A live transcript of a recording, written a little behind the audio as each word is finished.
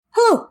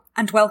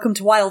and welcome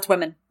to Wild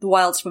Women, the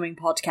Wild Swimming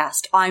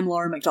Podcast. I'm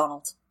Laura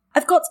McDonald.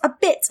 I've got a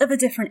bit of a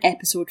different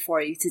episode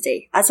for you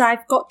today, as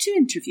I've got 2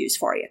 interviews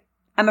for you.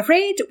 I'm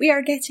afraid we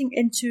are getting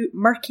into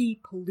murky,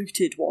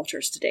 polluted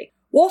waters today.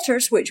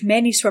 Waters which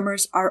many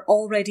swimmers are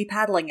already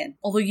paddling in,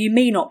 although you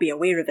may not be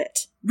aware of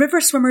it.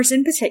 River swimmers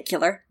in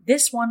particular,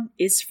 this one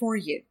is for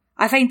you.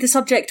 I find the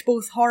subject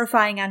both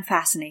horrifying and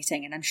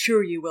fascinating, and I'm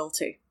sure you will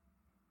too.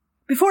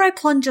 Before I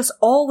plunge us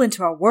all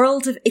into a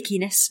world of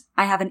ickiness,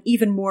 I have an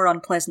even more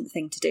unpleasant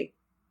thing to do.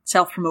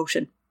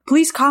 Self-promotion.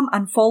 Please come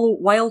and follow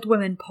Wild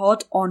Women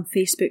Pod on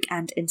Facebook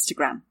and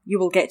Instagram. You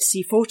will get to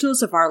see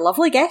photos of our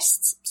lovely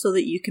guests so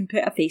that you can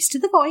put a face to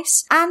the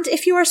voice. And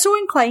if you are so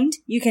inclined,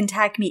 you can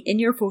tag me in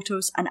your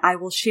photos and I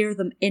will share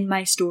them in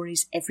my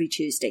stories every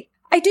Tuesday.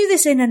 I do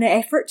this in an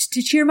effort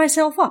to cheer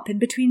myself up in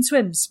between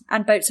swims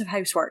and bouts of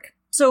housework.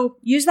 So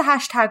use the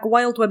hashtag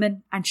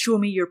WildWomen and show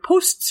me your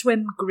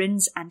post-swim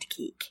grins and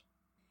cake.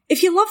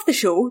 If you love the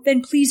show,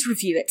 then please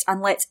review it and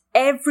let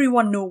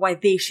everyone know why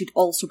they should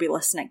also be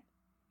listening.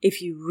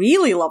 If you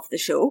really love the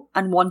show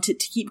and want it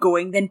to keep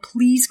going, then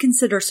please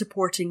consider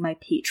supporting my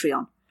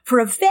Patreon. For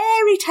a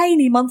very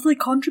tiny monthly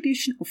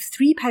contribution of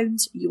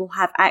 £3, you will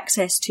have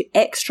access to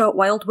extra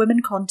Wild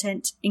Women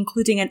content,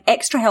 including an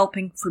extra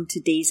helping from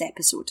today's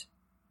episode.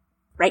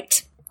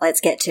 Right,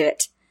 let's get to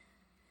it.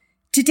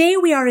 Today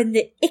we are in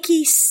the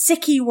icky,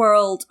 sicky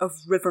world of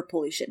river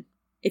pollution.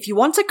 If you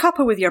want a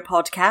cuppa with your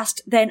podcast,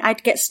 then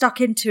I'd get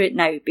stuck into it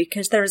now,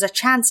 because there is a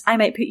chance I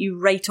might put you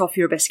right off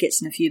your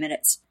biscuits in a few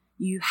minutes.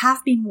 You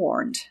have been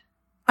warned.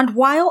 And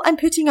while I'm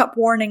putting up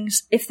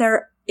warnings, if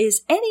there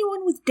is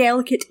anyone with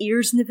delicate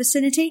ears in the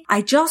vicinity,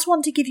 I just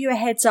want to give you a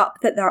heads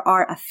up that there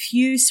are a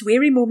few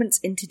sweary moments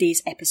in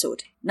today's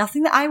episode.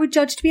 Nothing that I would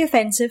judge to be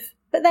offensive,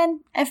 but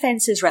then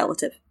offence is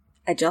relative.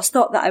 I just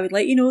thought that I would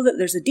let you know that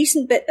there's a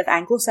decent bit of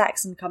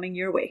Anglo-Saxon coming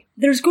your way.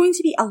 There's going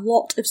to be a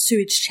lot of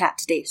sewage chat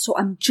today, so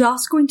I'm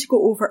just going to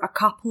go over a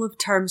couple of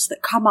terms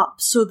that come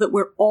up so that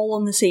we're all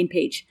on the same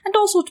page, and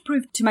also to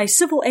prove to my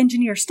civil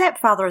engineer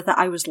stepfather that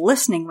I was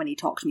listening when he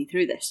talked me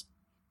through this.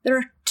 There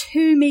are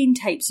 2 main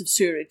types of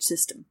sewerage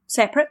system,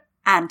 separate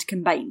and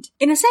combined.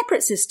 In a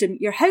separate system,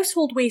 your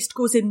household waste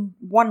goes in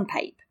one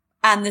pipe,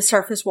 and the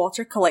surface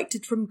water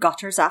collected from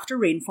gutters after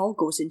rainfall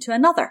goes into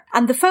another.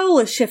 And the foul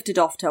is shifted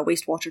off to a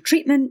wastewater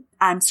treatment,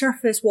 and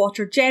surface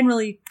water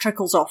generally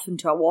trickles off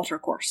into a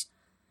watercourse.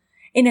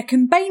 In a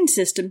combined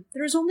system,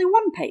 there is only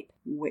one pipe,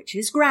 which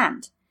is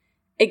grand.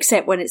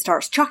 Except when it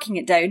starts chucking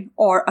it down,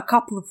 or a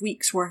couple of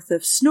weeks' worth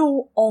of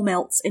snow all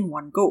melts in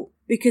one go,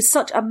 because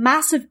such a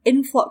massive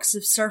influx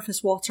of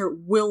surface water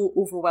will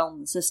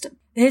overwhelm the system.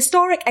 The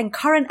historic and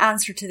current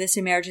answer to this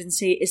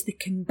emergency is the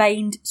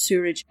combined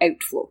sewerage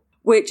outflow,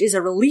 which is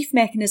a relief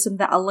mechanism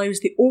that allows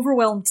the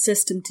overwhelmed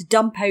system to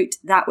dump out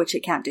that which it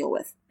can't deal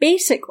with.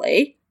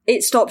 Basically,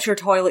 it stops your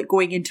toilet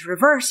going into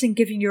reverse and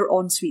giving your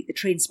ensuite the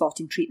train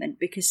spotting treatment,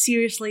 because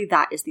seriously,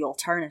 that is the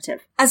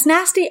alternative. As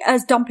nasty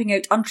as dumping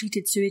out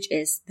untreated sewage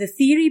is, the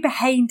theory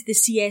behind the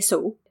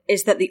CSO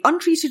is that the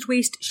untreated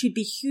waste should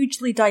be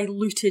hugely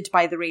diluted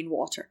by the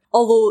rainwater,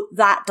 although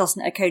that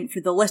doesn't account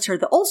for the litter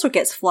that also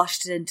gets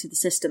flushed into the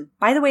system.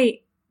 By the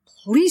way,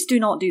 please do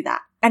not do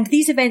that. And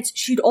these events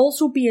should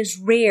also be as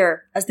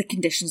rare as the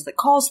conditions that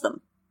cause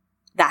them.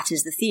 That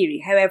is the theory.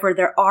 However,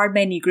 there are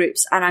many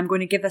groups, and I'm going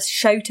to give a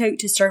shout out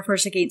to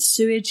Surfers Against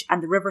Sewage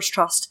and the Rivers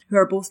Trust, who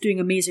are both doing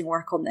amazing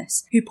work on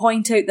this, who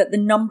point out that the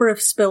number of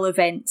spill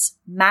events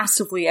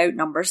massively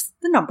outnumbers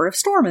the number of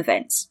storm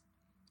events.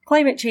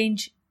 Climate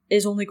change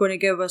is only going to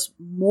give us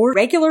more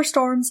regular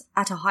storms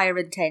at a higher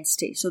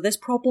intensity, so this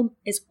problem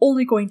is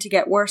only going to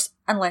get worse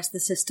unless the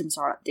systems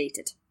are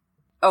updated.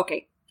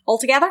 Okay,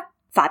 altogether,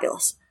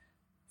 fabulous.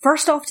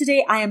 First off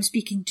today, I am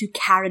speaking to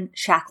Karen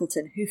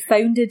Shackleton, who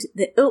founded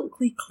the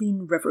Ilkley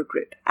Clean River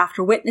Group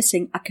after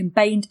witnessing a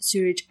combined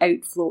sewage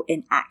outflow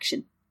in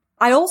action.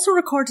 I also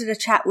recorded a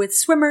chat with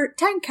swimmer,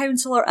 town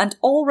councillor and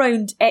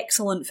all-round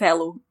excellent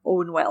fellow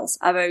Owen Wells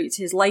about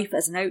his life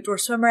as an outdoor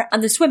swimmer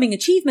and the swimming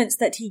achievements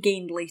that he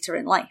gained later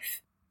in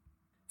life.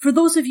 For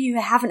those of you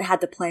who haven't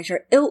had the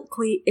pleasure,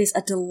 Ilkley is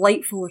a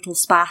delightful little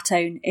spa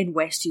town in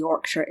West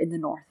Yorkshire in the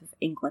north of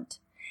England.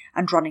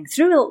 And running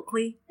through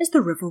Ilkley is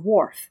the River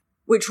Wharfe,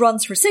 which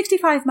runs for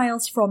 65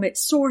 miles from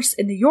its source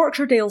in the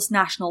Yorkshire Dales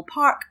National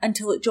Park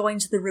until it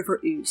joins the River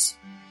Ouse.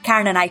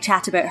 Karen and I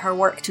chat about her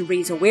work to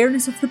raise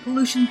awareness of the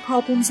pollution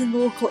problems in the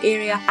local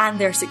area and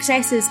their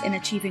successes in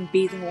achieving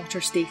bathing water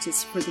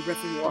status for the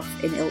River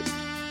Wharfe in Ilkley.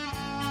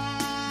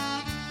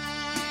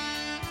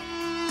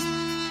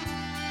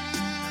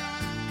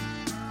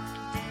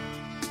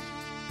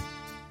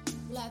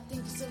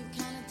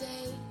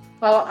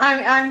 Well,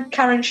 I'm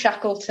Karen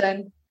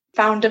Shackleton,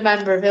 founder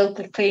member of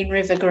Ilkley Clean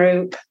River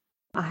Group.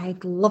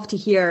 I'd love to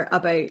hear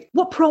about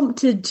what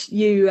prompted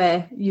you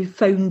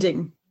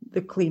founding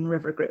the Clean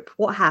River Group.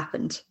 What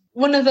happened?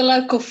 one of the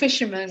local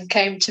fishermen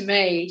came to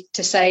me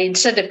to say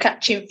instead of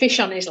catching fish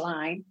on his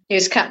line, he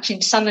was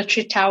catching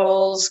sanitary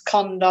towels,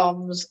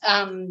 condoms,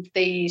 and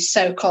these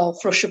so-called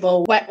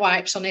flushable wet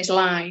wipes on his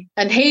line.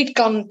 And he'd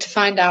gone to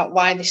find out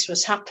why this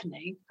was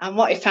happening. And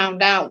what he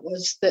found out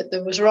was that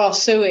there was raw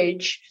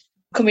sewage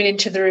coming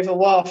into the River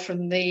Wharfe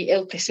from the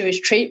Ilkley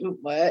sewage treatment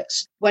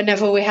works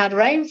whenever we had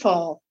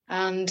rainfall.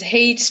 And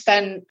he'd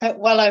spent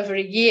well over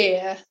a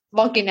year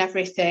logging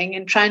everything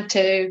and trying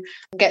to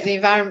get the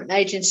Environment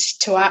Agency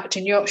to act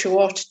and Yorkshire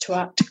Water to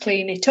act to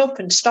clean it up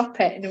and stop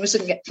it. And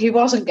he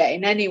wasn't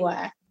getting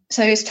anywhere.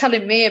 So he was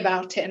telling me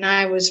about it, and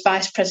I was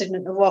vice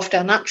president of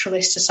Wharfedale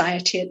Naturalist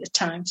Society at the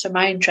time. So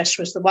my interest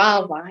was the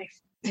wildlife.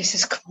 He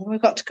says, come on,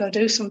 we've got to go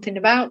do something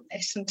about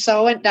this. And so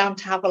I went down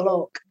to have a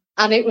look,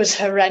 and it was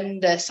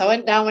horrendous. I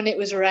went down when it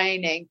was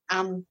raining,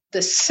 and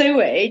the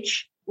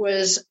sewage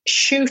was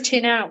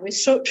shooting out with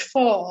such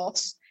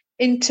force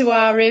into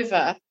our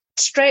river,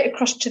 straight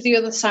across to the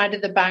other side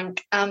of the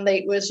bank, and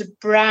it was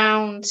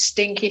brown,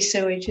 stinky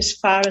sewage as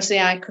far as the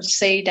eye could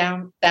see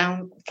down,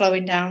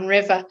 flowing down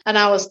river. And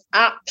I was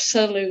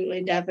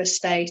absolutely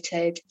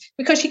devastated,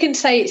 because you can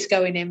say it's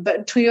going in, but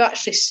until you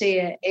actually see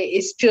it, it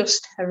is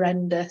just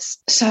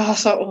horrendous. So I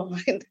thought, well,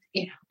 I'm going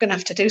to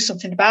have to do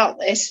something about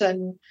this.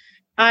 And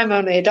I'm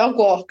only a dog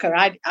walker.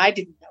 I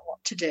didn't know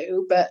what to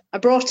do, but I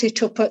brought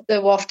it up at the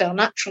Wharfedale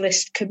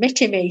Naturalist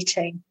Committee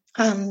meeting.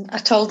 And I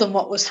told them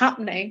what was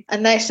happening.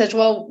 And they said,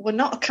 well, we're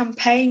not a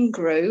campaign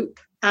group,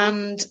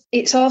 and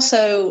it's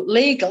also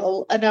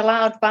legal and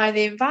allowed by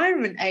the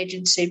Environment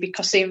Agency,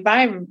 because the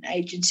Environment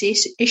Agency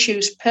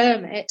issues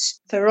permits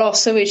for raw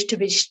sewage to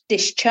be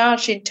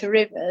discharged into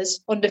rivers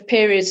under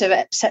periods of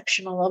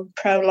exceptional and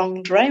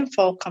prolonged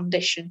rainfall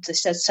conditions. They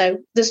said, so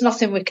there's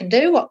nothing we can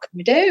do. What can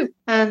we do?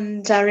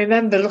 And I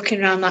remember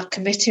looking around that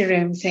committee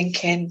room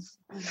thinking,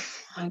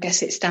 I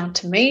guess it's down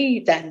to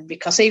me then,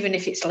 because even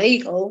if it's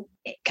legal,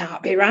 it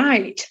can't be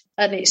right.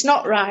 And it's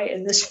not right.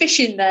 And there's fish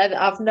in there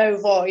that have no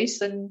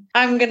voice, and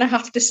I'm going to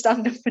have to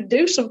stand up and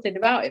do something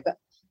about it. But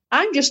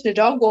I'm just a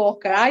dog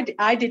walker.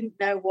 I didn't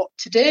know what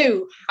to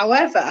do.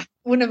 However,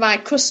 one of my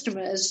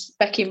customers,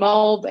 Becky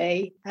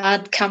Malby,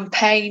 had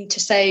campaigned to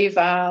save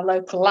our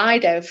local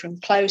Lido from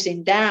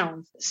closing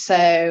down.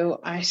 So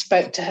I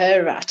spoke to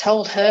her. I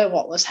told her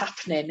what was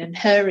happening, and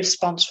her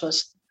response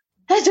was,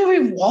 they're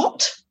doing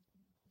what?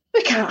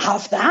 We can't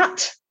have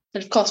that.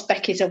 And of course,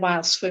 Becky's a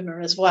wild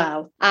swimmer as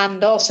well.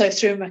 And also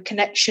through my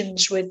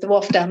connections with the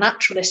Wharfedale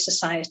Naturalist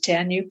Society,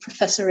 I knew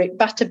Professor Rick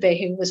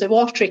Batterby, who was a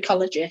water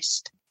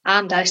ecologist.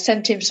 And I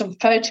sent him some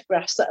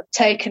photographs that I'd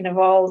taken of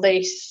all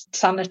these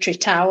sanitary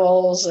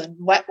towels and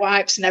wet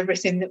wipes and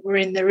everything that were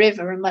in the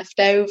river and left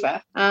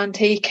over. And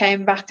he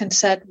came back and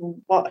said, well,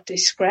 what a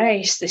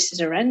disgrace. This is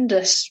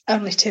horrendous.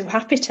 Only too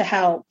happy to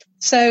help.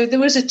 So there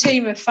was a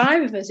team of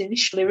 5 of us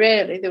initially,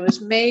 really. There was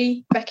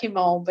me, Becky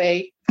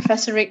Malby,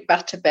 Professor Rick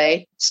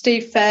Batterby,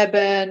 Steve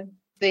Fairburn,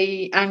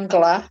 the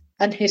angler,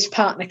 and his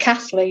partner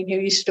Kathleen, who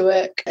used to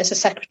work as a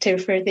secretary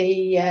for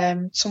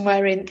the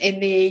somewhere in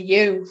the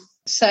EU.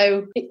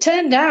 So it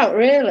turned out,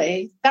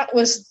 really, that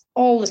was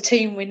all the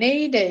team we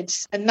needed,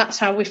 and that's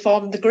how we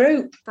formed the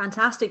group.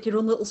 Fantastic, your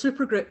own little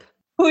super group.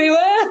 We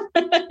were.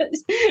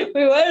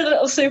 We were a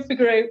little super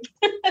group.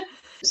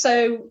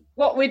 So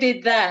what we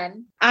did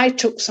then, I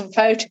took some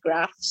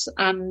photographs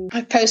and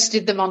I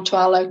posted them onto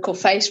our local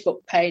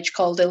Facebook page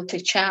called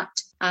Ilkley Chat.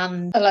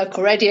 And a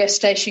local radio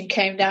station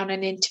came down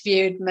and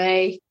interviewed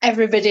me.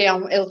 Everybody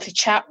on Ilkley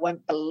Chat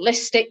went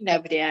ballistic.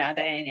 Nobody had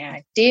any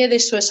idea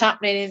this was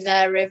happening in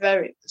their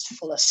river. It was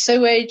full of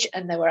sewage,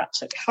 and they were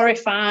absolutely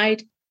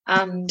horrified.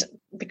 And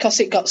because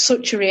it got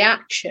such a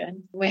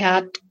reaction, we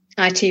had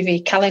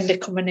ITV Calendar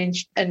coming in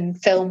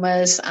and film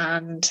us,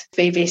 and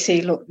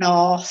BBC Look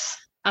North.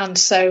 And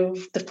so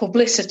the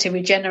publicity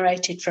we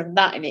generated from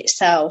that in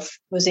itself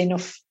was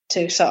enough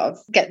to sort of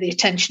get the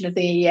attention of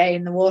the EA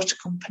and the water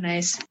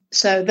companies.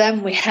 So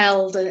then we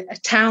held a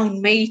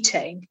town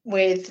meeting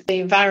with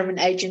the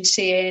Environment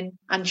Agency in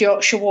and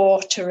Yorkshire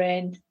Water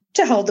in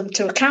to hold them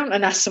to account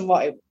and ask them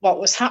what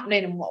was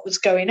happening and what was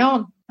going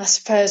on. As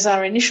far as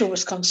our initial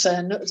was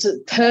concerned, it was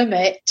the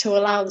permit to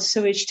allow the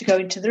sewage to go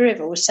into the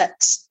river was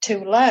set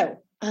too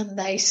low. And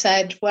they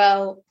said,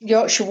 well,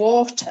 Yorkshire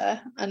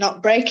Water are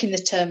not breaking the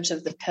terms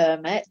of the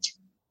permit,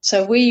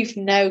 so we've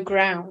no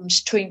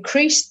grounds to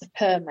increase the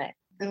permit.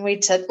 And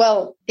we'd said,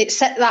 well, it's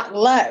set that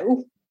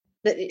low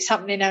that it's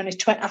happening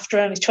after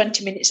only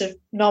 20 minutes of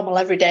normal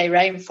everyday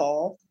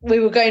rainfall. We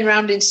were going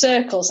round in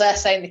circles. They're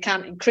saying they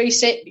can't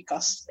increase it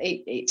because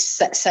it's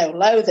set so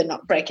low, they're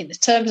not breaking the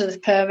terms of the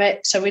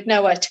permit, so we'd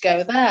know where to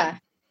go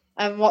there.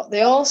 And what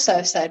they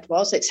also said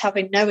was it's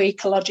having no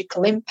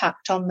ecological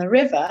impact on the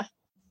river.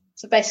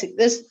 So basically,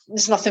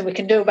 there's nothing we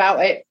can do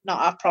about it, not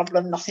our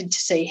problem, nothing to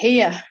see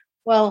here.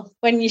 Well,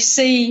 when you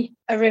see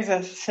a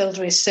river filled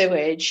with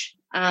sewage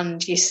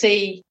and you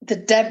see the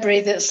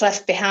debris that's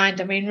left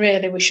behind, I mean,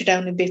 really, we should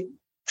only be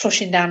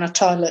flushing down our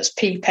toilets,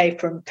 pee,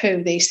 paper and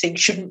poo. These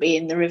things shouldn't be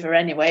in the river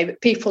anyway, but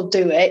people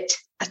do it.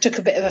 I took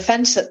a bit of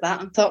offence at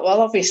that and thought,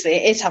 well, obviously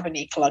it is having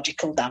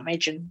ecological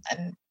damage and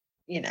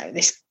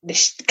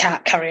this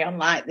can't carry on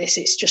like this.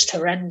 It's just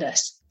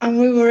horrendous. And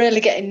we were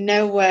really getting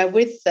nowhere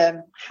with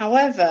them.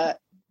 However,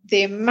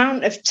 the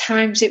amount of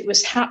times it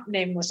was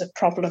happening was a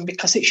problem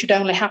because it should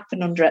only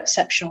happen under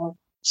exceptional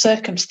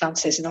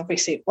circumstances. And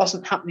obviously it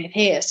wasn't happening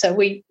here. So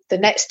the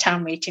next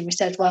town meeting, we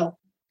said, well,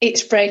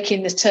 it's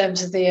breaking the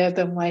terms of the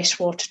Urban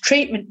Wastewater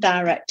Treatment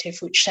Directive,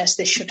 which says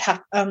this should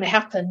only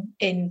happen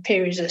in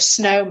periods of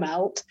snow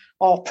melt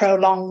or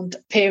prolonged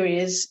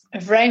periods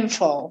of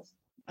rainfall.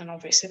 And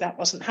obviously that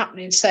wasn't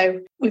happening.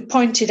 So we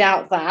pointed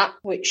out that,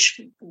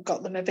 which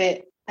got them a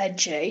bit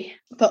edgy.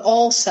 But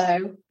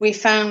also we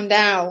found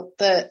out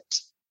that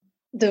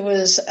there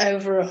was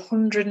over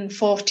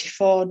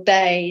 144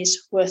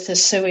 days worth of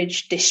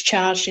sewage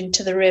discharged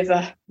into the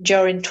river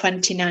during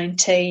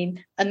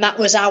 2019. And that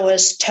was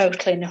ours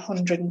totaling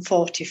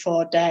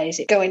 144 days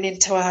going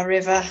into our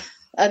river.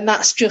 And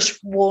that's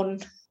just one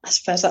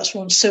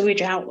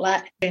sewage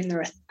outlet. And there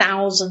are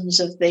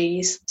thousands of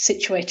these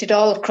situated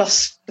all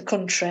across the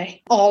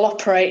country, all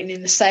operating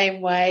in the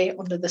same way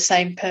under the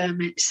same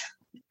permits.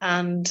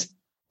 And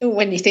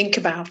when you think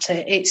about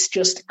it, it's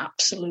just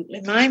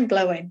absolutely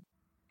mind-blowing.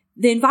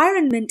 The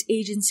Environment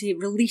Agency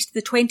released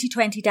the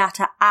 2020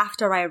 data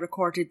after I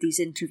recorded these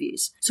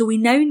interviews, so we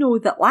now know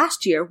that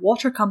last year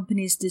water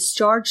companies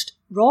discharged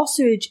raw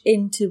sewage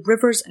into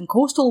rivers and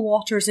coastal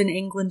waters in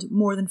England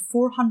more than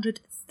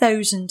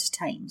 400,000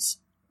 times.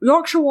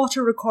 Yorkshire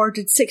Water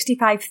recorded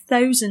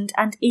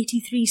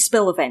 65,083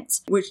 spill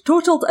events, which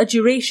totalled a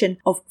duration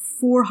of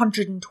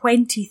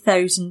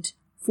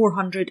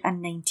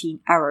 420,419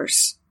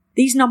 hours.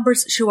 These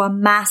numbers show a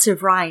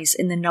massive rise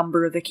in the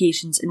number of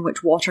occasions in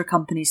which water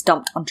companies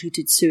dumped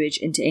untreated sewage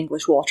into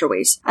English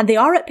waterways. And they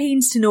are at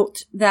pains to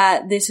note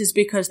that this is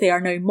because they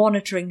are now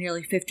monitoring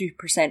nearly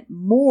 50%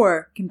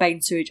 more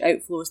combined sewage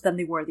outflows than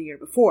they were the year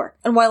before.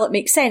 And while it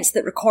makes sense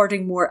that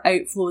recording more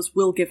outflows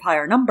will give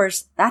higher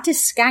numbers, that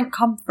is scant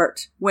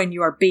comfort when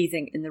you are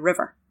bathing in the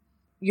river.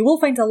 You will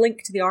find a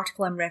link to the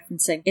article I'm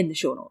referencing in the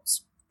show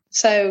notes.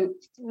 So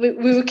we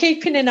were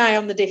keeping an eye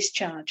on the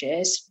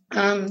discharges,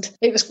 and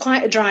it was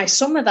quite a dry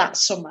summer that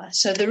summer.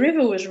 So the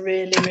river was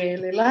really,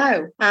 really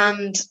low.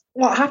 And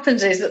what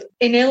happens is that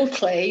in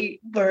Ilkley,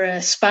 we're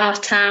a spa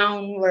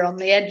town. We're on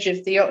the edge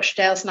of the Yorkshire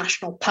Dales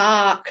National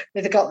Park.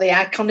 We've got the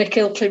iconic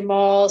Ilkley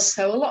Moors.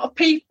 So a lot of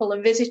people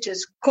and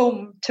visitors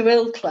come to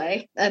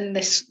Ilkley and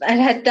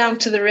head down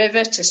to the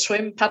river to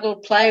swim,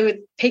 paddle,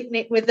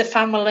 picnic with the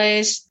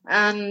families.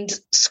 And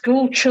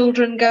school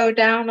children go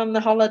down on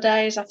the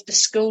holidays after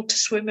school to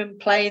swim and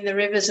play in the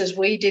rivers as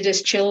we did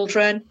as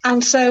children.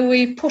 And so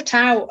we put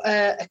out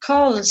a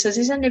call and says,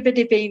 has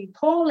anybody been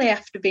poorly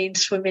after being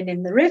swimming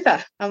in the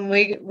river? And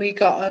we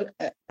got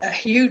a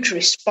huge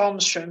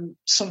response from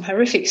some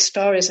horrific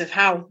stories of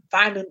how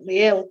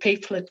violently ill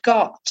people had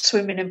got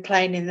swimming and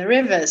playing in the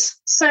rivers.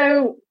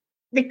 So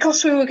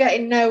because we were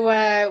getting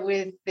nowhere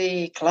with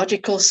the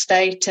ecological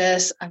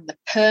status and the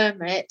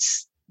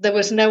permits, there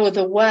was no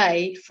other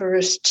way for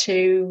us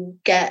to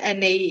get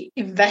any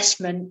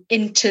investment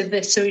into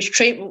the sewage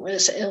treatment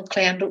works at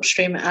Ilkley and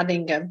upstream at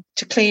Addingham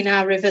to clean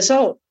our rivers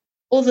up,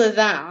 other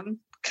than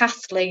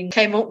Kathleen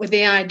came up with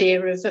the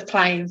idea of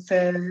applying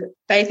for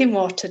bathing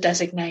water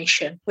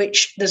designation,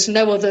 which there's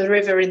no other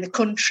river in the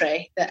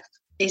country that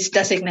is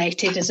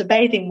designated as a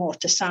bathing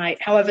water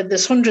site. However,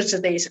 there's hundreds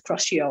of these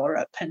across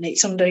Europe and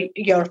it's under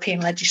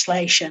European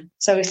legislation.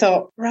 So we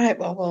thought, right,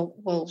 well,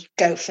 we'll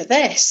go for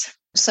this.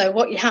 So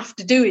what you have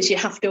to do is you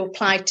have to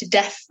apply to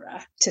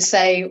DEFRA to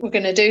say we're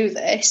going to do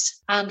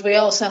this. And we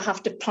also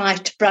have to apply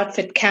to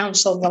Bradford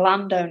Council, the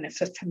landowner,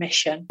 for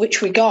permission,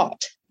 which we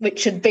got,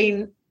 which had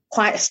been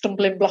quite a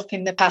stumbling block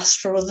in the past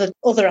for other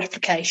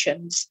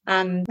applications.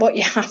 And what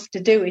you have to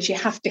do is you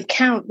have to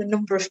count the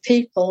number of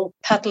people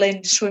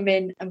paddling,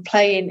 swimming and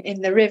playing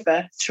in the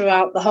river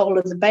throughout the whole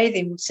of the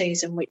bathing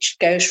season, which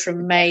goes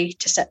from May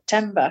to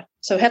September.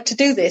 So we had to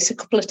do this a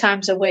couple of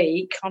times a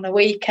week, on a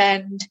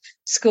weekend,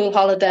 school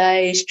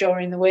holidays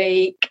during the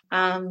week.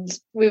 And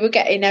we were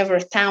getting over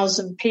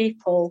 1,000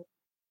 people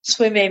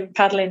swimming,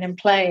 paddling and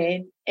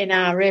playing in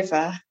our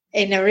river,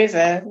 in a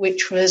river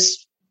which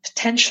was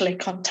potentially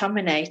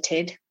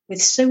contaminated with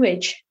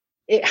sewage.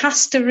 It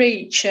has to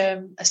reach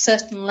a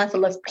certain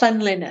level of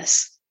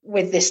cleanliness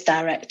with this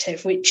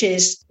directive, which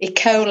is E.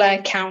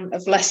 coli count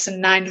of less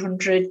than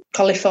 900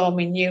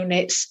 coliforming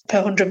units per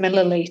 100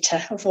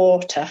 millilitre of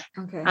water.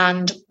 Okay.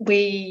 And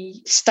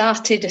we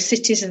started a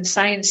citizen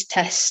science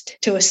test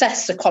to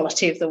assess the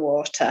quality of the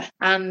water.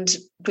 And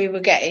we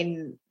were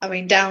getting,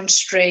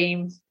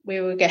 downstream,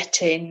 we were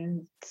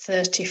getting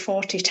 30,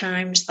 40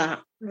 times that.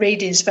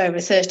 Readings of over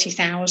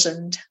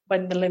 30,000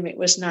 when the limit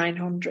was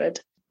 900.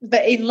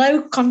 But in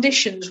low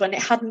conditions, when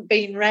it hadn't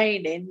been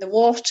raining, the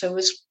water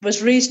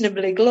was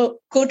reasonably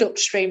good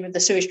upstream of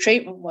the sewage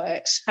treatment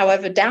works.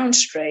 However, going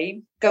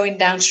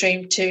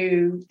downstream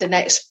to the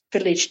next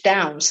village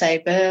down,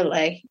 say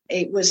Burley,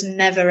 it was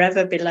never,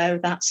 ever below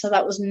that. So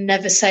that was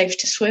never safe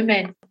to swim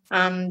in.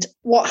 And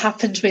what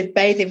happens with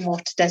bathing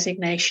water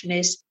designation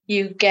is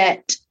you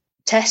get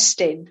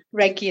testing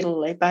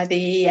regularly by the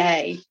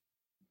EA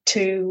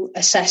to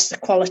assess the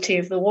quality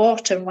of the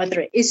water and whether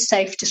it is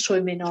safe to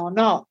swim in or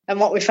not. And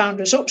what we found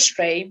was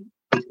upstream,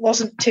 it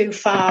wasn't too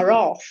far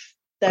off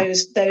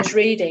those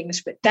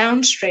readings, but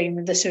downstream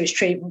of the sewage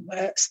treatment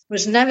works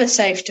was never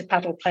safe to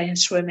paddle, play and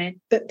swim in,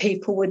 but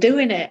people were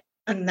doing it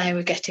and they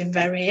were getting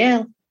very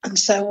ill. And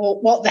so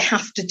what they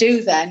have to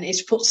do then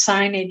is put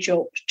signage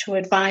up to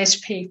advise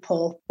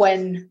people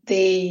when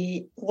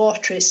the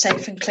water is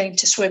safe and clean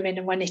to swim in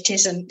and when it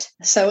isn't.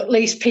 So at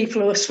least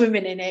people who are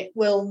swimming in it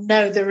will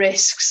know the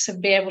risks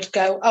and be able to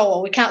go, oh,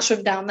 well, we can't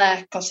swim down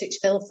there because it's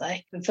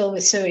filthy and filled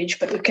with sewage,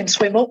 but we can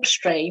swim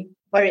upstream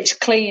where it's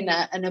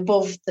cleaner and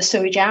above the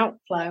sewage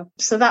outflow.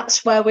 So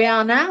that's where we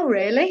are now,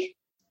 really.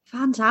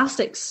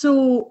 Fantastic.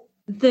 So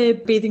the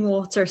bathing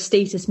water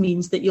status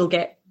means that you'll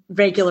get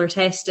regular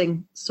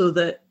testing so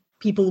that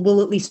people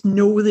will at least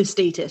know the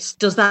status.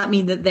 Does that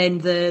mean that then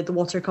the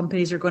water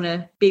companies are going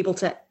to be able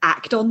to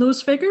act on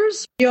those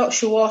figures?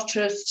 Yorkshire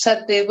Water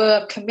said they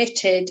were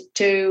committed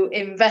to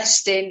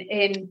investing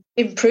in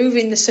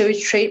improving the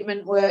sewage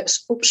treatment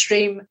works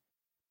upstream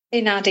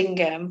in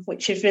Addingham,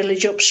 which is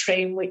village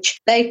upstream, which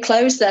they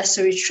closed their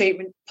sewage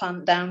treatment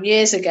plant down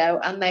years ago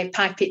and they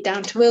pipe it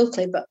down to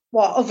Ilkley. But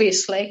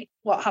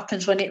what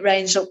happens when it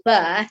rains up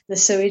there, the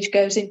sewage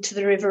goes into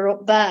the river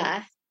up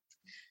there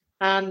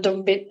and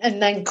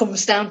then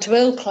comes down to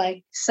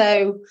Ilkley.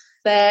 So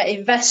they're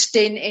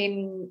investing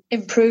in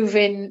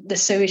improving the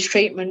sewage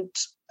treatment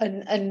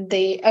and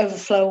the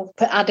overflow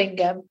at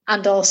Addingham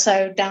and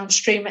also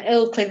downstream at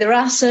Ilkley. There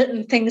are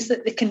certain things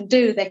that they can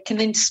do. They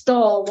can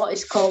install what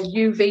is called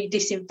UV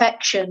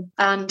disinfection,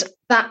 and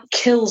that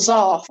kills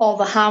off all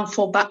the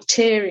harmful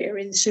bacteria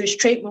in the sewage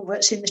treatment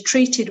works, in the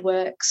treated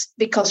works,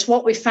 because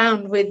what we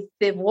found with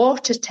the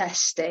water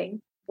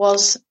testing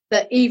was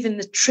that even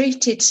the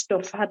treated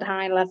stuff had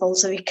high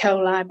levels of E.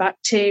 coli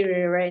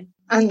bacteria in.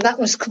 And that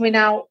was coming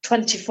out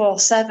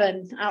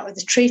 24/7 out of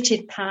the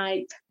treated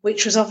pipe,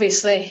 which was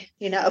obviously,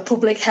 a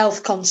public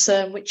health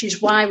concern, which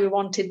is why we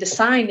wanted the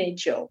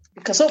signage up.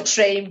 Because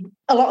upstream,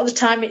 a lot of the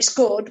time it's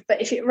good,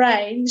 but if it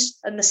rains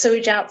and the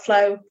sewage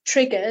outflow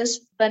triggers,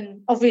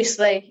 then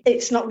obviously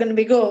it's not going to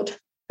be good.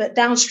 But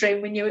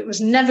downstream, we knew it was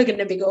never going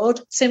to be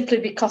good simply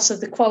because of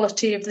the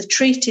quality of the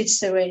treated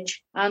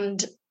sewage.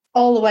 And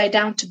all the way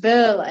down to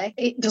Burley,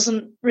 it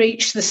doesn't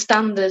reach the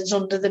standards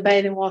under the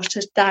Bathing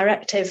Water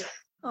Directive.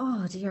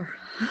 Oh, dear.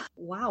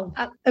 Wow.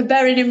 And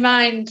bearing in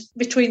mind,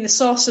 between the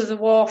source of the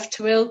wharf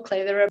to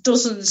Ilkley, there are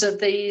dozens of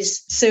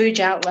these sewage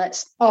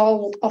outlets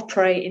all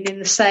operating in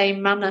the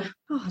same manner.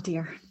 Oh,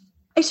 dear.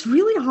 It's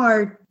really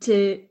hard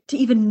to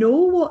even know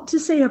what to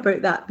say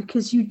about that,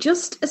 because you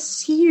just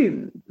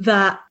assume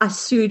that a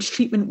sewage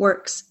treatment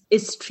works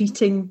is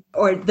treating,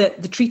 or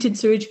that the treated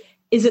sewage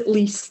is at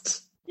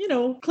least,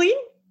 clean.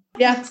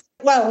 Yeah,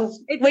 well,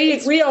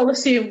 we all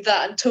assumed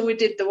that until we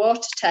did the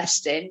water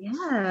testing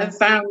and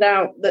found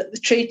out that the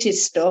treated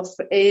stuff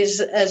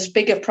is as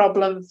big a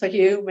problem for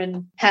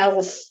human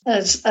health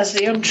as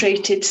the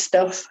untreated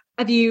stuff.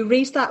 Have you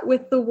raised that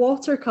with the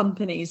water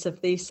companies?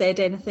 Have they said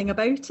anything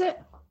about it?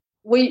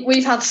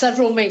 We've had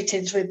several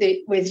meetings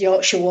with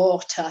Yorkshire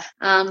Water,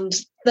 and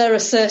there are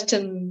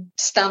certain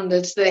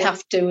standards they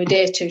have to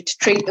adhere to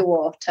treat the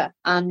water,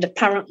 and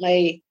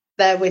apparently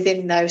they're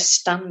within those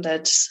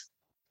standards.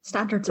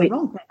 Standards are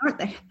wrong, aren't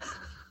they?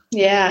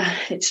 Yeah,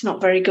 it's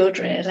not very good,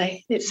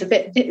 really. It's a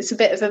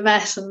bit of a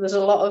mess, and there's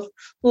a lot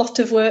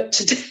of work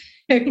to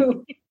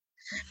do.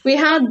 We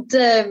had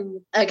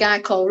a guy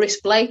called Rhys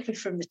Blakely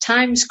from the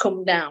Times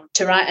come down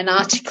to write an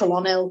article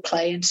on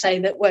Ilkley and say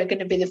that we're going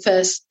to be the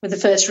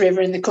first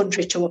river in the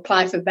country to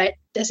apply for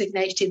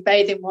designated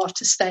bathing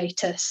water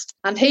status.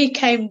 And he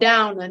came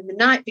down, and the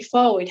night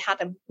before we'd had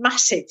a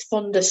massive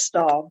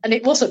thunderstorm, and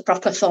it was a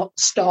proper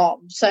storm.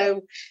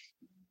 So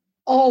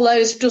all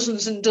those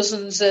dozens and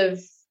dozens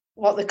of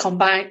what they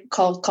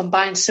called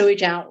combined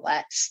sewage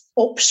outlets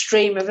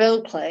upstream of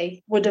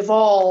Ilkley would have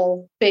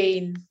all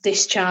been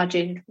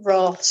discharging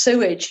raw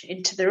sewage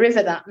into the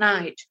river that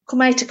night.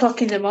 Come 8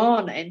 o'clock in the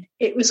morning,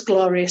 it was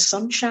glorious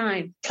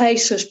sunshine. The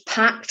place was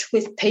packed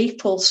with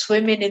people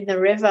swimming in the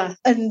river,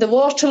 and the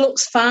water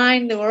looks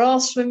fine. They were all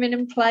swimming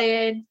and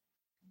playing.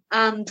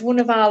 And one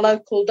of our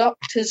local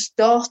doctor's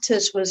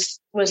daughters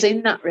was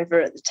in that river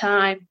at the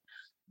time.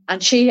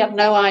 And she had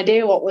no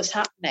idea what was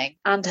happening.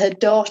 And her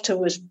daughter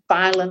was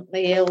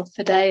violently ill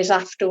for days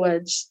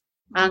afterwards.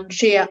 And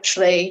she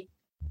actually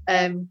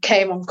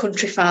came on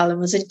Countryfile and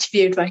was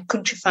interviewed when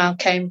Countryfile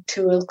came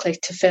to Ilkley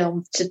to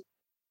film,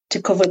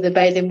 to cover the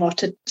bathing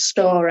water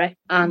story.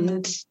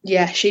 And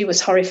she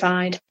was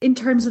horrified. In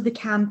terms of the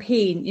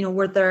campaign,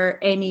 were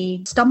there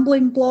any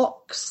stumbling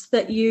blocks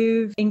that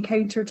you've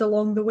encountered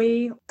along the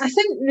way? I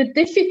think the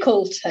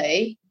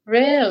difficulty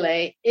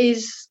really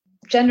is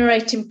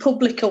generating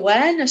public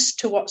awareness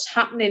to what's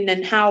happening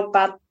and how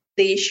bad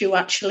the issue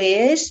actually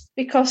is,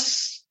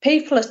 because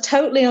people are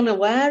totally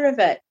unaware of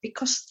it.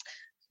 Because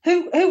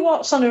who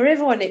walks on a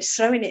river when it's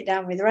throwing it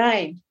down with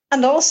rain?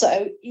 And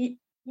also,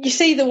 you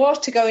see the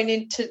water going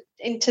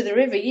into the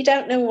river, you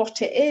don't know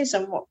what it is,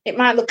 and it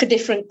might look a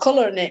different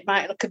colour and it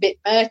might look a bit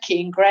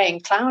murky and grey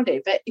and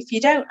cloudy, but if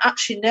you don't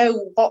actually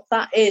know what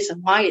that is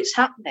and why it's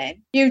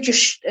happening, you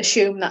just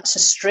assume that's a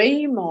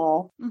stream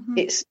or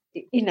it's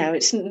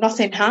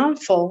nothing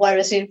harmful,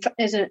 whereas in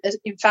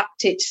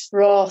fact it's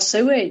raw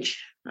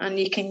sewage. And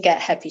you can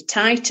get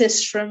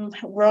hepatitis from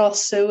raw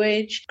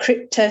sewage,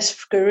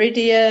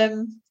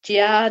 cryptosporidium,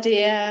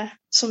 giardia,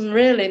 some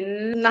really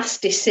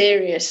nasty,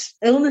 serious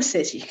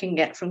illnesses you can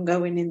get from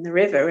going in the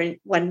river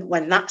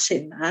when that's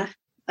in there.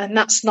 And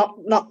that's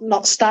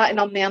not starting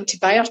on the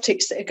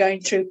antibiotics that are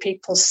going through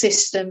people's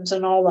systems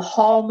and all the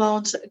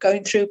hormones that are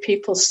going through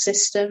people's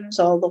systems,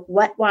 all the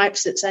wet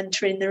wipes that's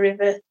entering the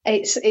river.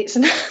 It's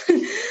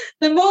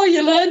the more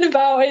you learn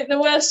about it,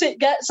 the worse it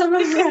gets, I'm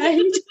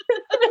afraid.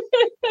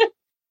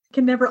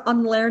 Can never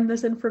unlearn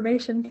this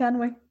information, can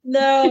we?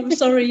 No, I'm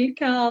sorry, you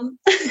can't.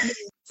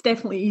 It's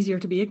definitely easier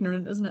to be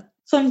ignorant, isn't it?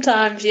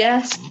 Sometimes,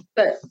 yes.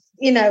 But,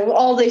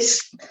 all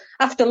this,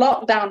 after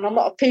lockdown, a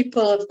lot of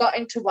people have got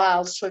into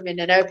wild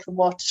swimming and open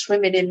water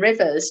swimming in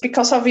rivers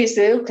because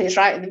obviously Ilkley is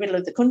right in the middle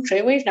of the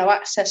country. We've no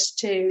access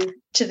to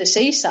the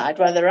seaside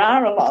where there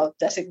are a lot of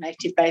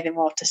designated bathing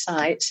water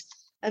sites.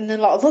 And a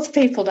lot of other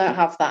people don't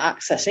have that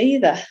access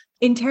either.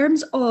 In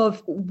terms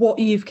of what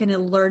you've kind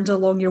of learned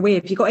along your way,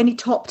 have you got any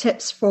top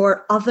tips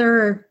for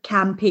other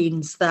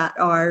campaigns that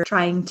are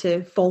trying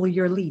to follow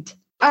your lead?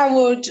 I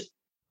would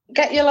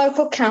get your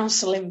local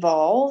council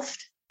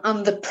involved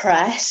and the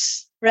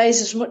press.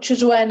 Raise as much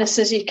awareness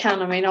as you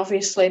can. I mean,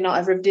 obviously not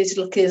everybody's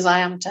lucky as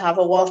I am to have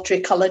a water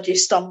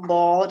ecologist on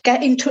board.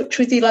 Get in touch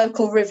with your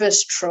local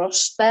Rivers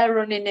Trust. They're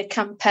running a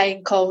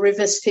campaign called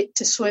Rivers Fit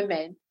to Swim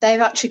In. They've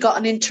actually got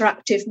an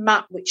interactive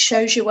map which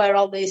shows you where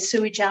all these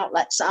sewage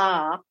outlets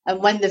are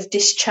and when they've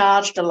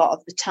discharged a lot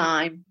of the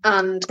time.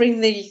 And bring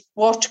the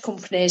water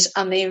companies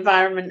and the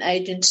Environment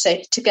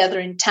Agency together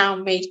in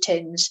town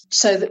meetings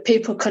so that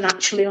people can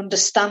actually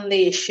understand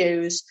the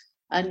issues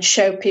and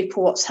show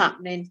people what's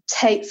happening.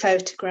 Take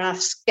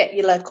photographs, get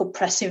your local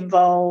press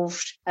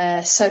involved.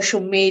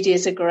 Social media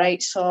is a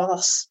great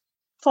source.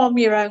 Form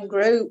your own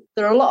group.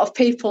 There are a lot of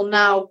people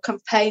now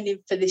campaigning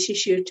for this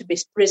issue to be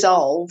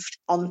resolved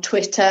on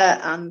Twitter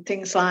and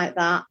things like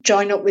that.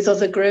 Join up with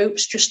other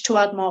groups just to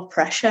add more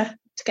pressure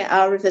to get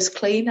our rivers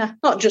cleaner,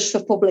 not just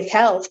for public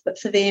health, but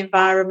for the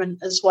environment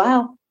as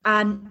well.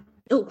 And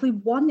Ilkley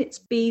won its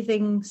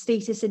bathing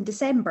status in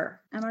December,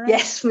 am I right?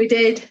 Yes, we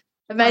did,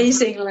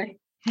 amazingly.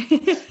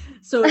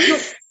 So it's not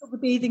until the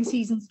bathing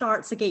season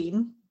starts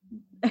again.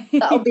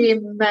 That'll be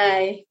in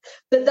May.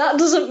 But that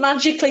doesn't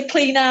magically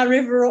clean our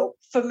river up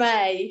for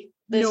May.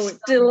 There's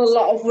still a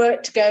lot of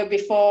work to go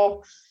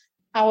before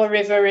our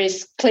river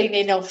is clean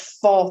enough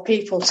for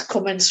people to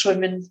come and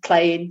swim and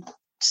play in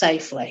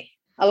safely.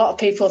 A lot of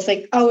people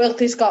think,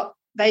 Ilkley's got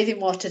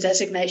bathing water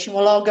designation,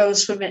 we'll all go and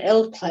swim at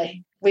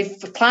Ilkley.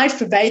 We've applied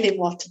for bathing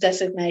water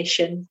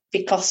designation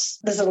because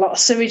there's a lot of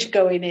sewage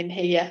going in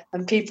here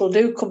and people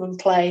do come and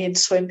play and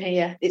swim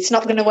here. It's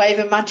not going to wave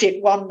a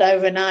magic wand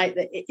overnight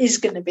that it is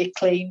going to be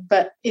clean,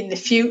 but in the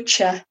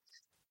future,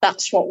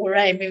 that's what we're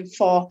aiming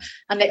for.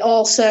 And it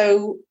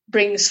also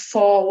brings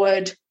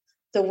forward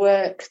the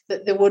work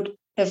that they would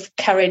have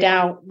carried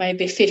out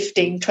maybe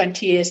 15,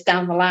 20 years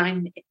down the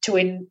line to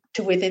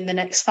within the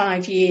next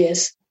 5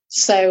 years.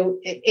 So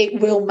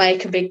it will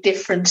make a big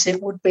difference.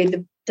 It would be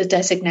the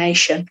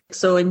designation.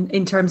 So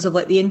in terms of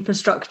like the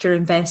infrastructure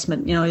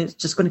investment, it's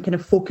just going to kind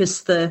of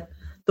focus the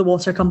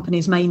water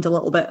company's mind a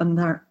little bit on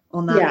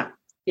that.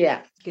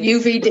 Yeah. Good.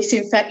 UV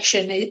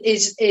disinfection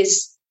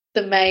is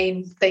the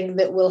main thing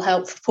that will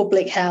help for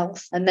public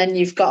health. And then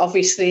you've got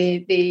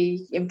obviously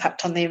the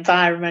impact on the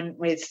environment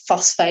with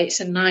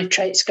phosphates and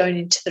nitrates going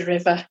into the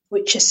river,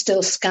 which are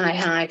still sky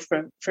high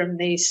from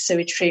these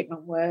sewage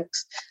treatment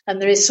works.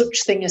 And there is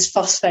such thing as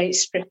phosphate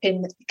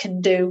stripping that you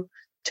can do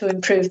to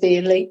improve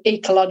the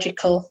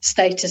ecological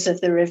status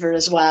of the river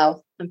as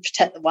well and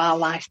protect the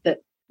wildlife that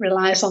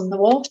relies on the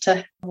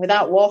water.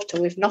 Without water,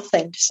 we've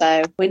nothing.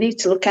 So we need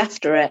to look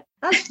after it.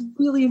 That's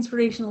really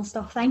inspirational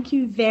stuff. Thank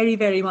you very,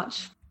 very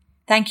much.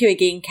 Thank you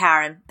again,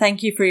 Karen.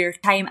 Thank you for your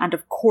time and,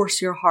 of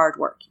course, your hard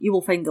work. You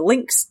will find the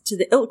links to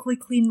the Ilkley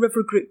Clean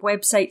River Group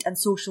website and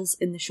socials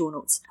in the show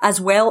notes,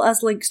 as well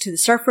as links to the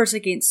Surfers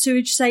Against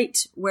Sewage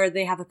site, where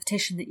they have a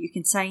petition that you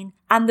can sign,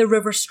 and the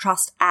Rivers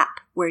Trust app,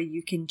 where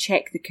you can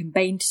check the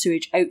combined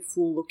sewage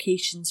outflow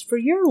locations for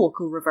your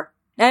local river.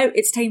 Now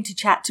it's time to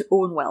chat to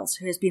Owen Wells,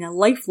 who has been a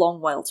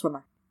lifelong wild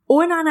swimmer.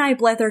 Owen and I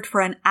blethered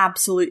for an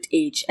absolute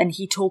age, and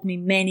he told me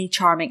many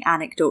charming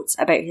anecdotes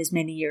about his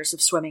many years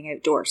of swimming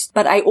outdoors.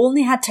 But I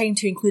only had time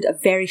to include a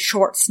very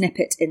short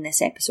snippet in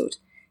this episode.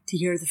 To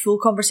hear the full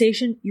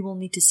conversation, you will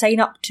need to sign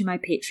up to my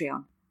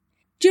Patreon.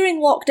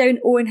 During lockdown,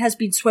 Owen has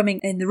been swimming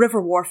in the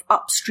River Wharfe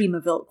upstream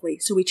of Ilkley,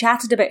 so we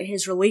chatted about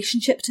his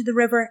relationship to the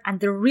river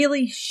and the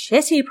really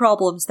shitty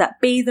problems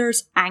that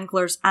bathers,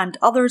 anglers and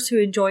others who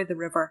enjoy the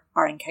river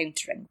are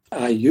encountering.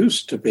 I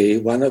used to be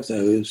one of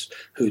those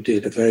who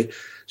did a very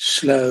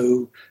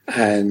slow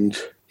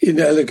and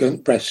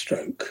inelegant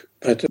breaststroke.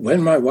 But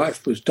when my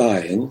wife was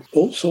dying,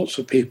 all sorts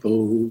of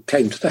people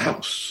came to the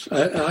house.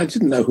 I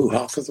didn't know who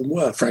half of them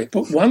were, Frank,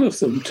 but one of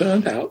them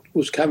turned out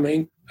was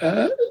coming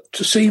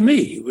to see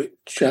me,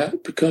 which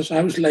because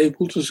I was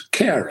labelled as a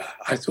carer.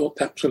 I thought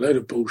that was a load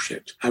of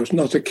bullshit. I was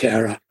not a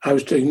carer. I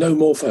was doing no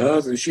more for her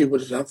than she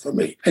would have done for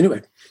me.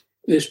 Anyway,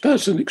 this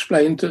person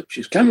explained that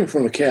she's coming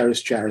from a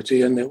carers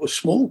charity and there were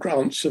small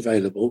grants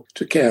available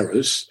to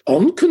carers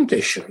on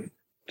condition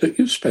that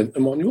you spent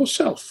them on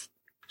yourself.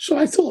 So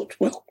I thought,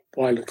 well,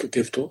 why look a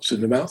gift horse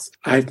in the mouth?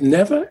 I've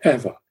never,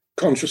 ever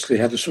consciously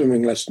had a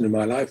swimming lesson in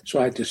my life,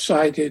 so I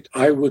decided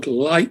I would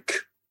like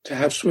to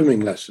have swimming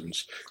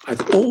lessons.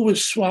 I've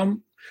always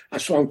swum. I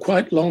swam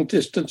quite long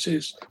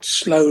distances,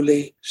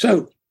 slowly.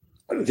 So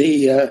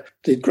the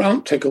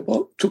grant took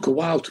a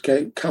while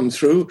to come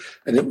through,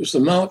 and it was the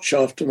March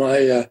after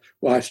my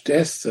wife's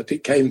death that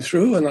it came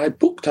through, and I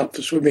booked up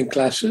for swimming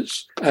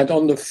classes. And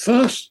on the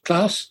first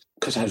class,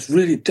 because I was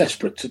really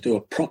desperate to do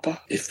a proper,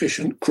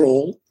 efficient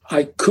crawl,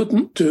 I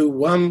couldn't do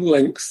one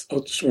length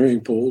of the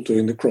swimming pool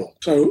doing the crawl.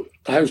 So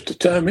I was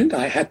determined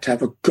I had to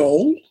have a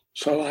goal.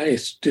 So I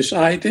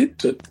decided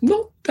that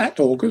not that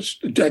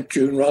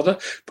June rather,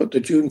 but the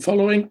June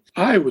following,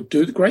 I would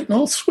do the Great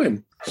North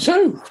Swim.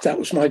 So that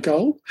was my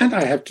goal. And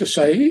I have to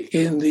say,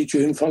 in the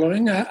June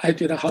following, I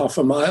did a half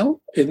a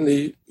mile in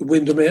the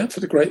Windermere for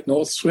the Great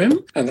North Swim.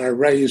 And I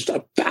raised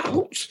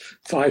about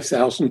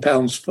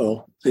 £5,000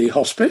 for the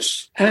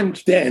hospice.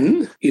 And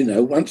then,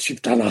 once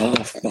you've done a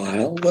half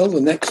mile, well,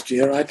 the next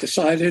year I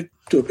decided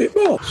to do a bit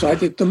more. So I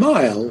did the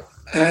mile.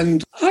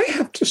 And I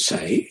have to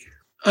say,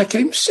 I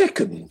came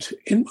second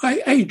in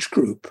my age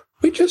group,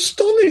 which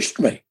astonished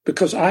me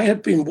because I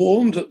had been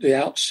warned at the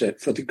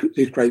outset for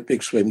these great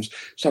big swims.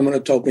 Someone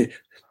had told me,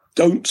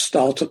 don't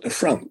start at the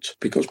front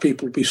because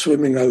people will be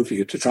swimming over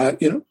you to try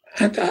it,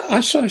 And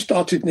so I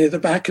started near the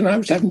back and I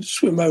was having to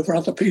swim over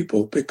other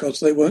people because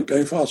they weren't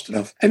going fast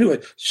enough. Anyway,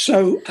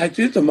 so I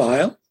did the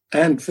mile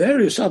and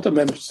various other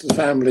members of the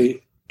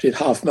family did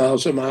half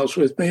miles and miles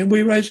with me, and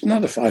we raised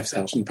another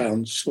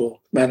 £5,000 for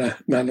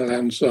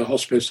Manorland's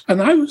hospice.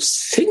 And I was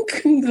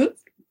thinking that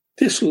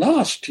this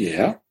last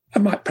year, I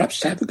might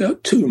perhaps have a go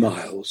at 2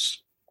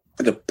 miles.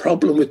 The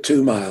problem with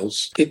 2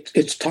 miles,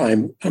 it's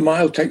time. A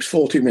mile takes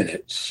 40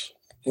 minutes.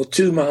 Well,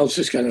 2 miles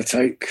is going to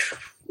take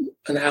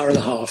an hour and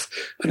a half,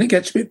 and it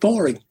gets a bit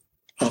boring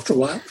after a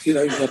while.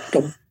 You've got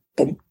bump,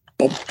 bump,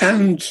 bump.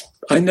 And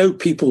I know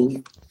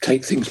people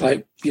take things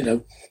like,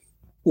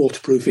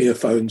 waterproof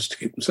earphones to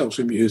keep themselves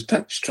amused.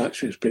 That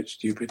strikes me as a bit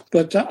stupid.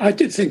 But I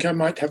did think I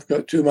might have to go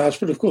at 2 miles,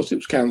 but of course it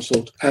was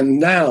cancelled. And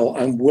now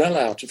I'm well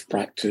out of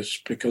practice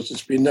because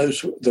there's been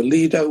the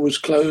Lido was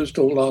closed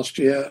all last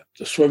year.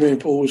 The swimming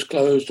pool was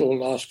closed all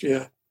last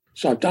year.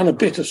 So I've done a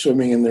bit of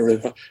swimming in the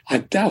river. I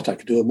doubt I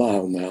could do a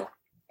mile now,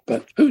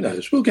 but who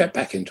knows? We'll get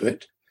back into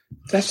it.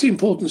 That's the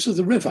importance of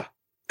the river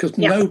because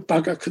no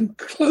bugger can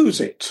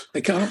close it. They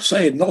can't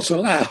say not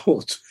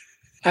allowed.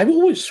 I've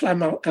always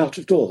swam out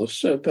of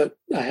doors, but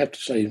I have to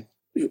say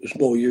it was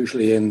more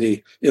usually in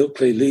the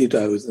Ilkley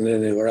Lido than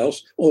anywhere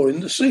else, or in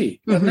the sea.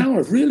 Mm-hmm. But now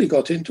I've really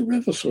got into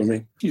river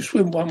swimming. You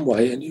swim one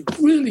way and you're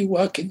really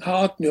working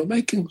hard and you're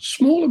making a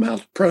small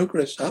amount of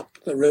progress up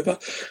the river.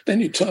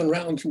 Then you turn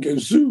around and go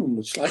zoom.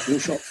 It's like being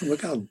shot from a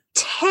gun.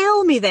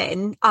 Tell me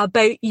then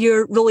about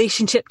your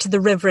relationship to the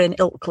river in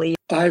Ilkley.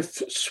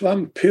 I've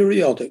swum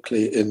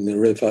periodically in the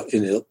river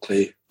in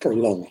Ilkley for a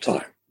long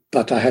time.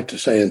 But I have to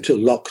say until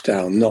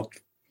lockdown, not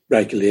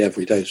regularly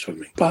everyday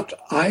swimming. But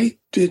I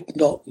did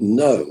not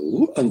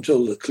know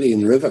until the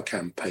Clean River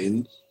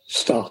campaign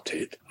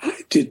started,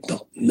 I did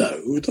not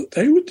know that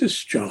they were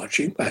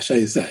discharging, I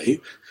say they,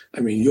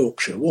 I mean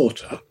Yorkshire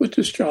Water, were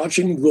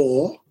discharging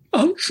raw,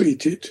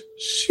 untreated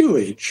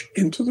sewage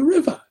into the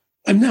river.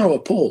 I'm now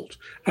appalled.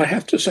 I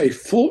have to say,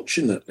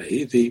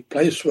 fortunately, the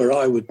place where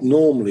I would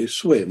normally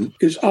swim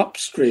is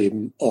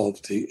upstream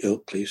of the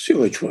Ilkley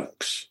sewage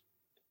works.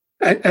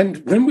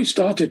 And when we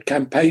started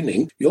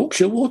campaigning,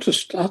 Yorkshire Water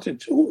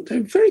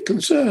they're very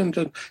concerned,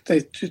 and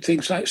they did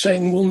things like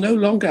saying we'll no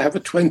longer have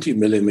a 20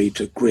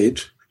 millimetre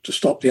grid to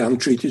stop the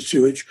untreated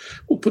sewage.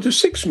 We'll put a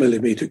 6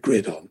 millimetre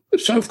grid on.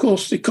 So, of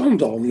course, the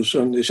condoms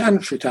and the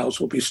sanitary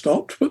towels will be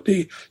stopped, but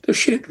the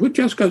shit would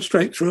just go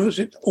straight through as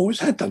it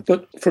always had done.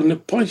 But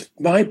from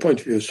my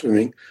point of view of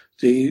swimming,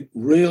 the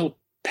real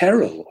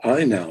peril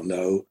I now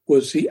know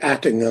was the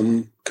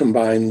Attingham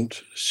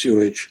combined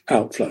sewage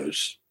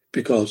outflows.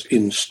 Because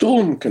in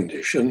storm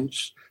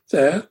conditions,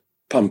 they're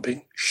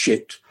pumping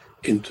shit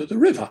into the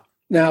river.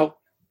 Now,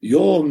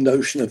 your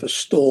notion of a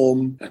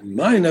storm and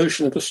my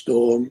notion of a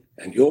storm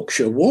and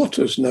Yorkshire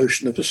Water's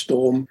notion of a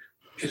storm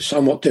is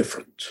somewhat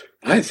different.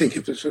 I think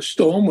if it's a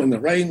storm when the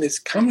rain is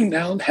coming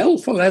down, hell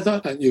for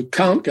leather, and you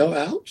can't go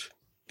out.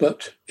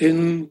 But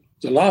in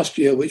the last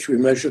year, which we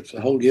measured the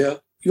whole year,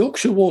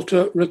 Yorkshire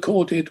Water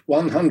recorded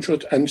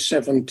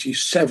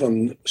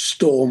 177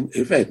 storm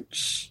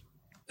events.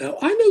 Now,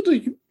 I know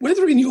the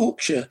weather in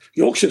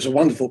Yorkshire's a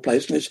wonderful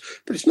place,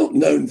 but it's not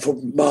known for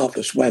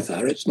marvellous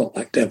weather. It's not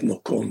like Devon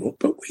or Cornwall,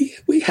 but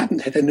we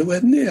hadn't had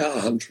anywhere near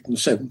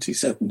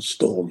 177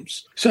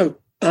 storms. So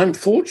I'm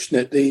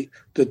fortunate. The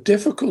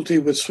difficulty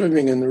with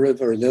swimming in the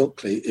river in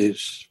Ilkley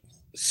is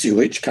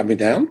sewage coming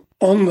down.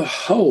 On the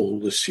whole,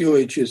 the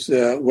sewage is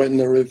there when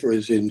the river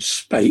is in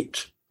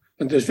spate,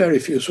 and there's very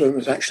few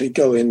swimmers actually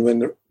go in when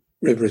the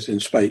river is in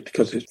spate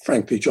because it's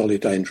frankly jolly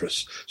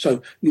dangerous.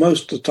 So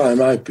most of the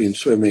time I've been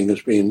swimming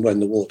has been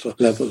when the water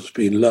level has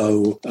been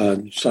low,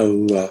 and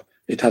so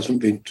it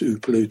hasn't been too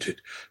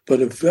polluted.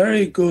 But a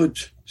very good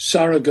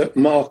surrogate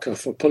marker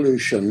for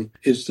pollution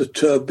is the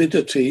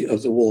turbidity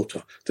of the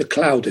water, the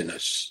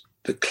cloudiness.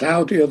 The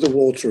cloudier the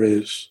water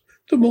is,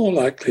 the more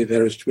likely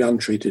there is to be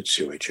untreated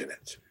sewage in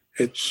it.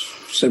 It's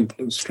simple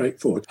and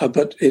straightforward.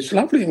 But it's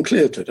lovely and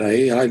clear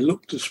today. I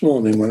looked this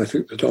morning when I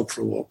took the dog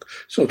for a walk,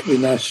 so it'll be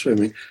nice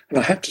swimming. And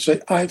I have to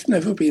say, I've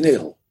never been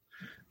ill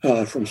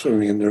from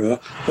swimming in the river.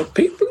 But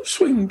people who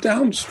swim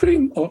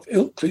downstream of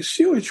Ilkley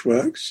sewage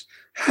works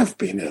have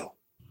been ill.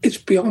 It's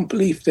beyond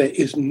belief there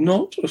is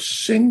not a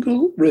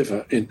single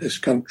river in this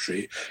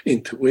country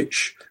into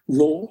which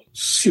raw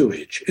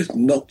sewage is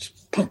not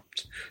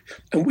pumped.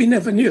 And we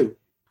never knew.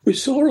 We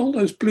saw all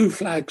those blue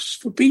flags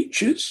for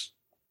beaches.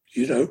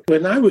 You know,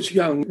 when I was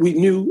young, we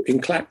knew in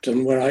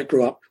Clacton, where I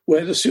grew up,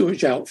 where the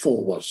sewage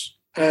outfall was.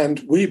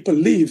 And we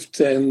believed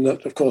then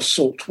that, of course,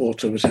 salt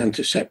water was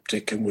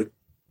antiseptic and would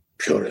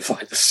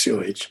purify the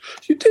sewage.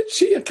 You did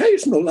see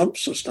occasional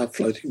lumps of stuff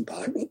floating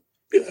by. But,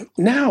 you know,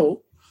 now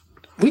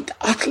we're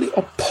utterly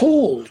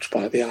appalled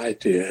by the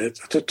idea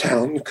that a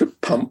town could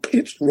pump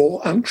its raw,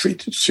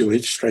 untreated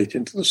sewage straight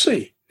into the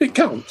sea. It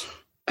can't.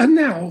 And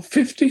now,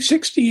 50,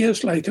 60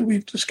 years later,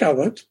 we've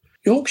discovered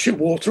Yorkshire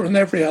Water and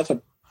every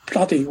other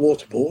bloody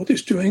water board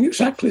is doing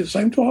exactly the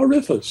same to our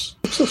rivers.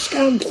 It's a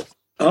scandal.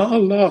 Our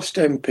last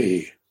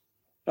MP,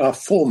 our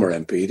former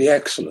MP, the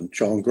excellent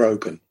John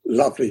Grogan,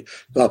 lovely,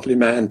 lovely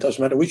man,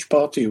 doesn't matter which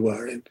party you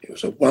were in, he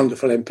was a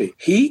wonderful MP.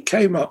 He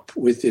came up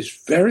with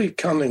this very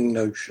cunning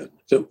notion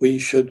that we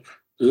should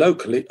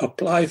locally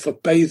apply for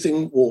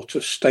bathing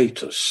water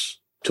status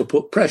to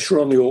put pressure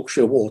on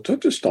Yorkshire Water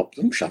to stop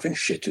them shoving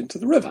shit into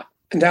the river.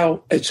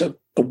 Now, it's a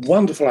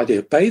wonderful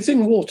idea.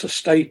 Bathing water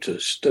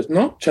status does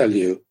not tell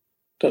you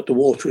that the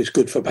water is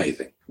good for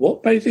bathing.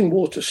 What bathing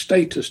water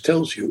status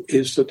tells you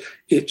is that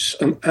it's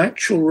an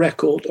actual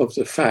record of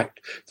the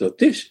fact that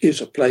this is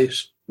a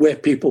place where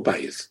people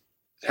bathe.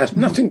 It has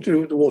nothing to do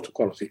with the water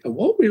quality. And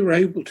what we were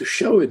able to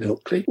show in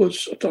Ilkley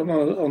was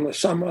on a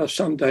summer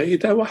Sunday,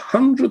 there were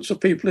hundreds of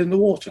people in the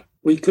water.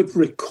 We could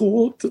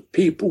record that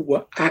people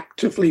were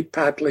actively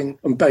paddling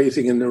and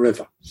bathing in the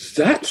river.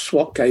 That's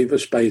what gave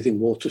us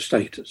bathing water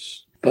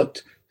status.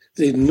 But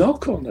the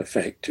knock-on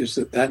effect is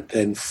that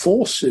then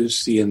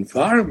forces the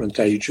Environment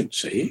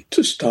Agency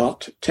to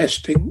start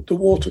testing the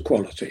water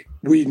quality.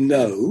 We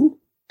know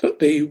that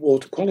the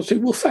water quality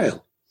will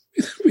fail.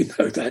 We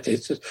know that.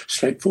 It's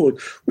straightforward.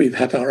 We've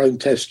had our own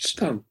tests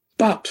done.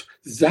 But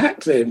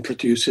that then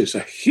produces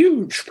a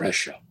huge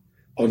pressure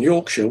on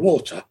Yorkshire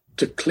Water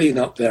to clean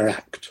up their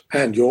act.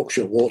 And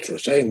Yorkshire Water are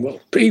saying, well,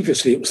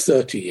 previously it was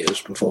 30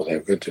 years before they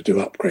were going to do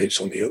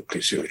upgrades on the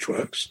Ilkley sewage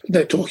works.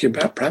 They're talking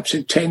about perhaps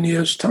in 10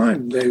 years'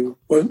 time they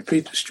won't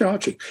be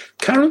discharging.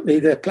 Currently,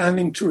 they're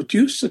planning to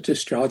reduce the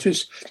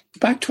discharges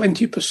by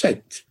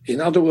 20%.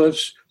 In other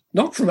words,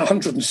 not from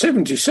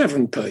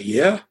 177 per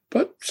year,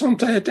 but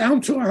someday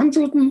down to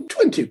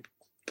 120,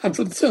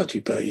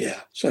 130 per year.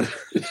 So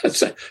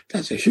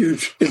that's a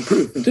huge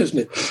improvement, isn't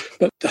it?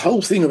 But the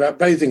whole thing about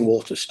bathing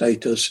water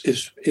status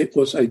is it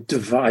was a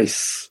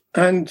device.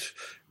 And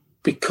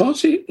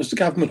because it was the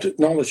government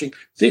acknowledging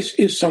this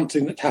is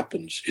something that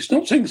happens, it's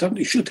not saying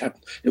something should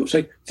happen. It was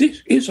saying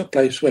this is a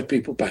place where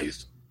people bathe.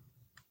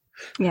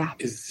 Yeah.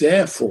 It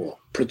therefore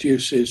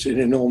produces an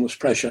enormous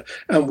pressure.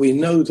 And we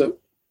know that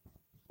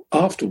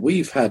after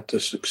we've had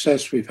the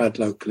success we've had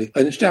locally,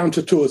 and it's down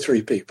to 2 or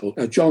 3 people,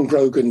 John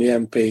Grogan, the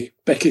MP,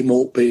 Becky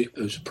Maltby,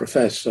 who's a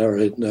professor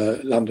in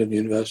London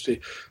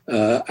University,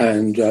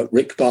 and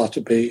Rick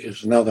Bartleby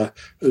is another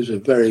who's a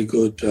very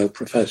good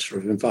professor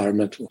of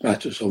environmental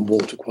matters on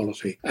water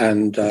quality,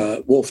 and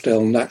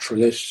Wharfdale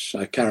naturalists,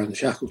 Karen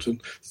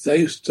Shackleton.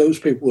 Those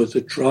people were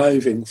the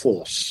driving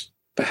force.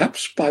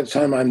 Perhaps by the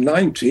time I'm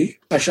 90,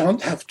 I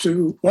shan't have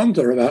to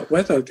wonder about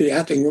whether the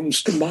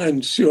Addinghams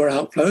combined sewer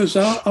outflows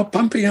are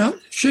pumping out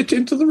shit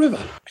into the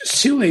river.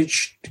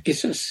 Sewage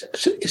is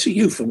a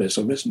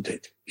euphemism, isn't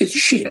it? It's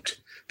shit.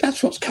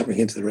 That's what's coming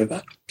into the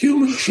river.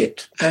 Human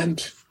shit.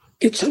 And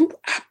it's an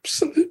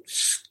absolute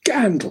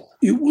scandal.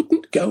 You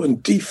wouldn't go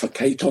and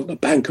defecate on the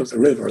bank of the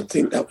river and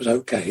think that was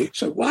okay.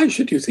 So why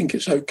should you think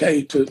it's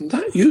okay to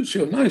use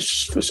your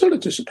nice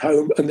facilities at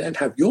home and then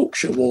have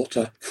Yorkshire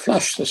Water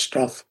flush the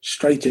stuff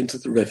straight into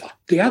the river?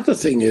 The other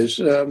thing is,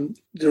 the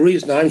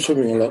reason I'm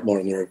swimming a lot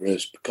more in the river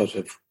is because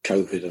of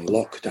COVID and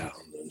lockdown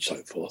and so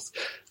forth.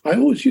 I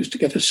always used to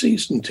get a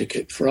season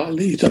ticket for our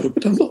Lido,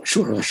 but I'm not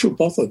sure I should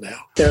bother now.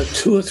 There are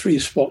 2 or 3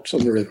 spots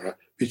on the river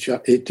which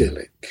are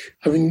idyllic.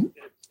 I mean,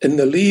 In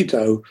the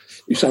Lido,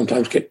 you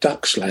sometimes get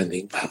ducks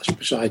landing perhaps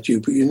beside you,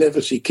 but you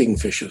never see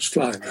kingfishers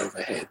flying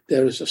overhead.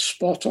 There is a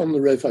spot on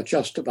the river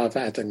just above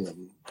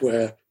Addingham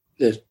where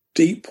there's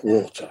deep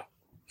water.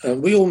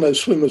 And we all know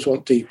swimmers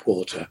want deep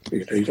water.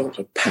 You don't want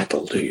to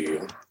paddle, do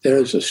you? There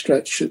is a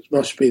stretch that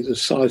must be the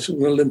size of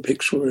an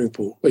Olympic swimming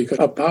pool, where you've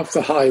got above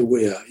the high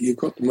weir, you've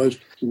got the most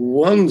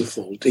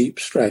wonderful deep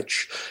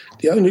stretch.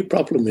 The only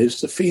problem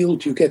is the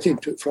field you get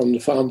into from the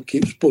farm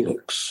keeps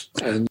bullocks,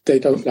 and they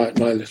don't like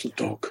my little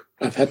dog.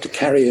 I've had to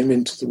carry him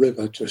into the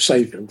river to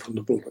save him from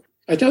the bullock.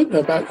 I don't know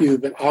about you,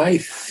 but I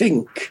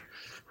think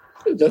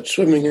that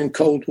swimming in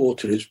cold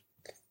water is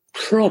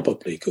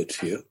probably good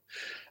for you.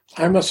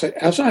 I must say,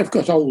 as I've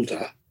got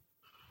older,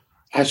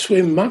 I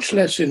swim much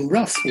less in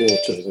rough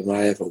water than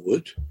I ever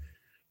would,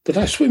 but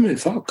I swim in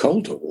far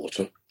colder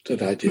water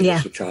than I did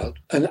as a child.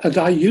 And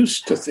I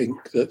used to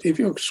think that if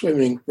you're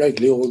swimming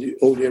regularly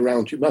all year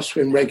round, you must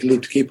swim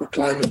regularly to keep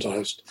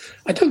acclimatised.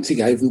 I don't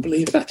think I even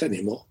believe that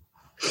anymore.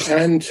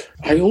 And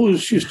I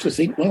always used to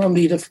think, well, I'll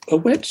need a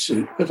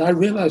wetsuit, but I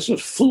realised that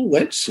a full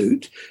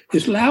wetsuit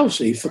is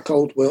lousy for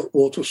cold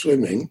water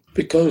swimming,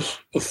 because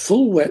a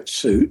full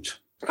wetsuit,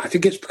 I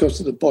think it's because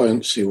of the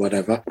buoyancy or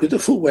whatever. With a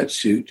full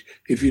wetsuit,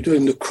 if you're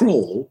doing the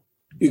crawl,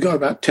 you go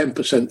about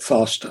 10%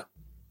 faster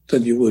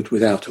than you would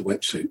without a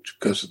wetsuit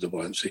because of the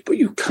buoyancy. But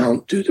you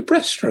can't do the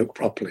breaststroke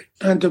properly.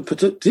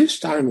 But at this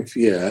time of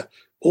year,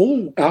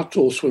 all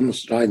outdoor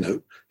swimmers that I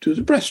know do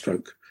the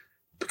breaststroke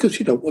because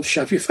you don't want to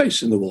shove your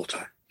face in the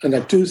water. And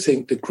I do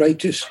think the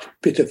greatest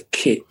bit of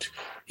kit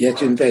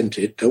yet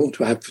invented, don't want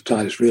to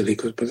advertise really,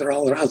 but there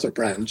are other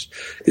brands,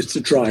 is the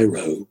dry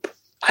robe.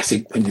 I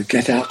think when you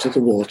get out of the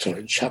water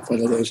and shove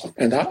one of those on,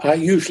 and I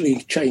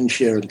usually change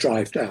here and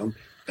drive down,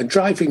 and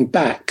driving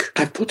back,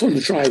 I've put on the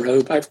dry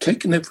robe, I've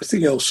taken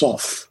everything else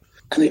off,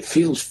 and it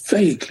feels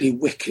vaguely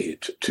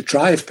wicked to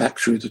drive back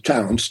through the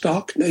town,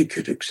 stark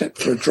naked except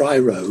for a dry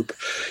robe,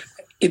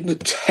 in the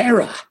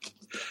terror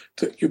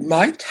that you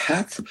might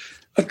have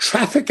a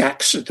traffic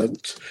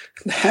accident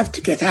and have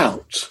to get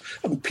out,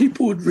 and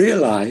people would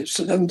realise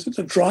that under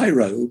the dry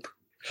robe,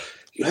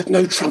 you had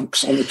no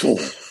trunks on at all.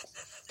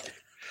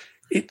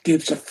 It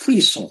gives a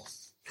frisson.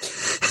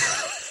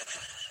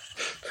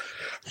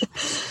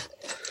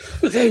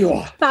 But there you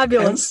are.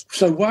 Fabulous. And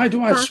so why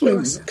do I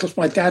swim? Because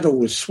my dad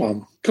always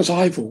swum. Because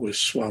I've always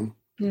swum.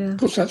 Yeah.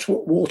 Because that's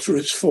what water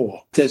is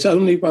for. There's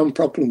only one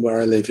problem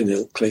where I live in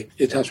Ilkley.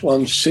 It has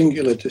one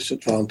singular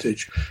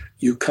disadvantage.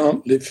 You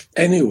can't live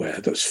anywhere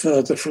that's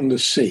further from the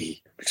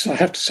sea. Because I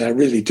have to say, I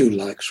really do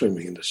like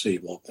swimming in the sea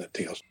more than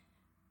anything else.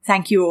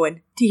 Thank you,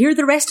 Owen. To hear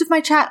the rest of my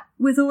chat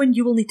with Owen,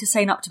 you will need to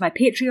sign up to my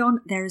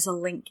Patreon. There is a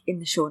link in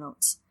the show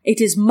notes. It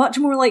is much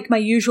more like my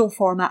usual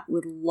format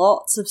with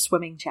lots of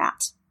swimming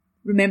chat.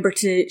 Remember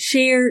to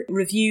share,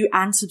 review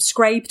and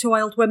subscribe to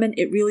Wild Women.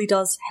 It really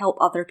does help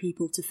other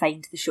people to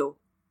find the show.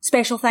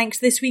 Special thanks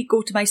this week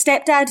go to my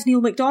stepdad,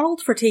 Neil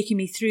MacDonald, for taking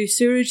me through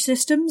sewerage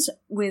systems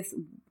with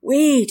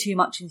way too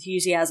much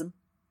enthusiasm.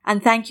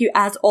 And thank you,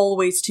 as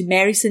always, to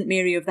Mary St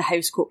Mary of the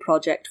Housecoat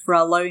Project for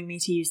allowing me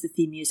to use the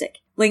theme music.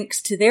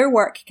 Links to their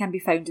work can be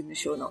found in the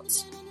show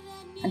notes.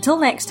 Until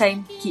next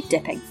time, keep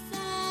dipping.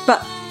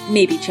 But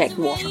maybe check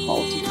the water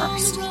quality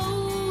first.